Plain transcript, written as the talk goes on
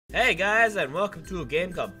Hey guys, and welcome to a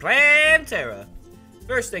game called Plantera.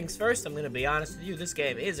 First things first, I'm going to be honest with you, this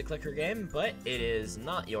game is a clicker game, but it is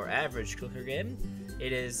not your average clicker game.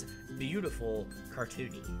 It is beautiful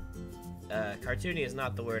cartoony. Cartoony is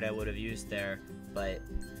not the word I would have used there, but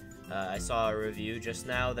I saw a review just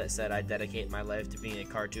now that said I dedicate my life to being a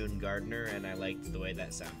cartoon gardener, and I liked the way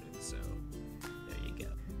that sounded, so there you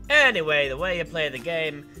go. Anyway, the way you play the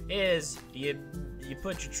game is you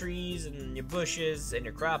put your trees and your bushes and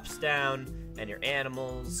your crops down and your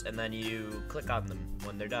animals, and then you click on them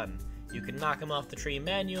when they're done. You can knock them off the tree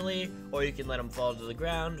manually, or you can let them fall to the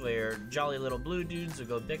ground where jolly little blue dudes will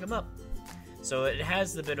go pick them up. So it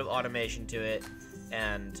has a bit of automation to it,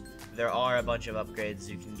 and there are a bunch of upgrades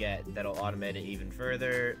you can get that'll automate it even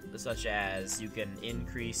further, such as you can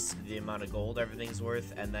increase the amount of gold everything's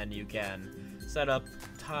worth, and then you can set up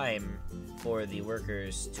time for the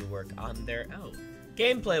workers to work on their own.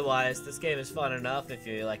 Gameplay-wise, this game is fun enough if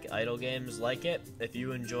you like idle games like it. If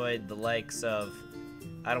you enjoyed the likes of,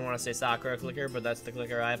 I don't want to say Sakura Clicker, but that's the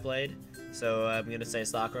clicker I played, so I'm going to say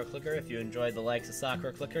Sakura Clicker. If you enjoyed the likes of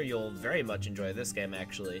Sakura Clicker, you'll very much enjoy this game,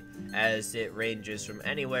 actually, as it ranges from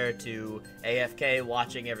anywhere to AFK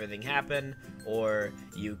watching everything happen, or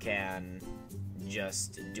you can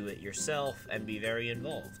just do it yourself and be very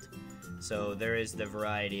involved. So there is the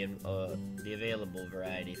variety and the available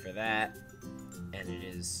variety for that. And it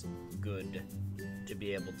is good to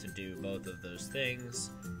be able to do both of those things.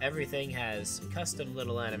 Everything has custom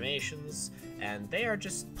little animations, and they are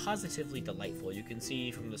just positively delightful. You can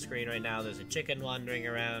see from the screen right now there's a chicken wandering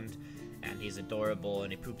around, and he's adorable,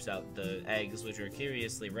 and he poops out the eggs, which are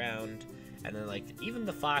curiously round. And then, like, even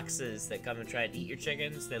the foxes that come and try and eat your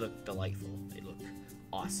chickens, they look delightful. They look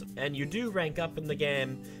awesome. And you do rank up in the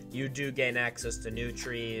game. You do gain access to new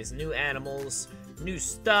trees, new animals, new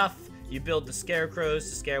stuff. You build the scarecrows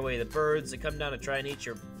to scare away the birds that come down to try and eat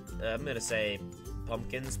your, I'm gonna say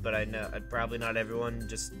pumpkins, but I know probably not everyone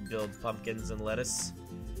just build pumpkins and lettuce.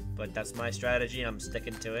 But that's my strategy, I'm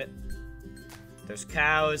sticking to it. There's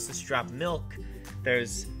cows that drop milk.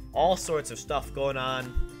 There's all sorts of stuff going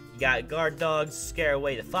on. You got guard dogs to scare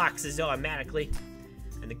away the foxes automatically.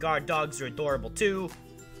 And the guard dogs are adorable too.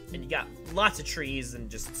 And you got lots of trees and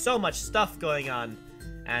just so much stuff going on.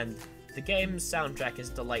 And the game's soundtrack is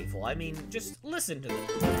delightful. I mean, just listen to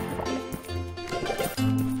it.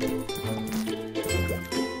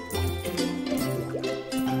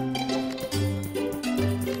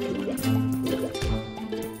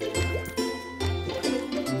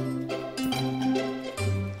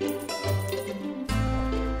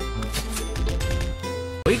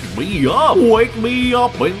 Wake me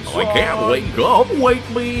up inside. I can't wake up, wake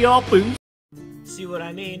me up inside. See what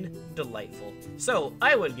I mean? Delightful. So,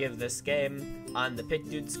 I would give this game, on the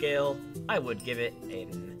Pikdude scale, I would give it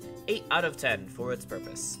an 8 out of 10 for its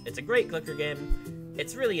purpose. It's a great clicker game,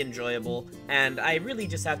 it's really enjoyable, and I really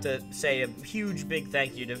just have to say a huge big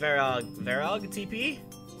thank you to Verog TP?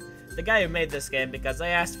 The guy who made this game, because I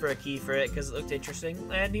asked for a key for it because it looked interesting,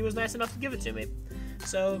 and he was nice enough to give it to me.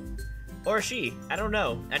 So, or she, I don't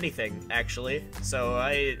know, anything, actually. So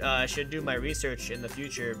I should do my research in the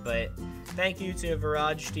future, but thank you to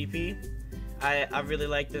Viraj TP. I really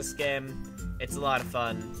like this game. It's a lot of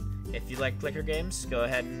fun. If you like clicker games, go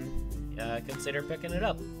ahead and consider picking it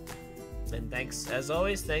up. And thanks, as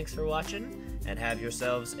always, thanks for watching, and have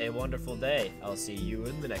yourselves a wonderful day. I'll see you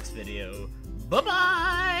in the next video.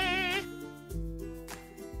 Bye-bye!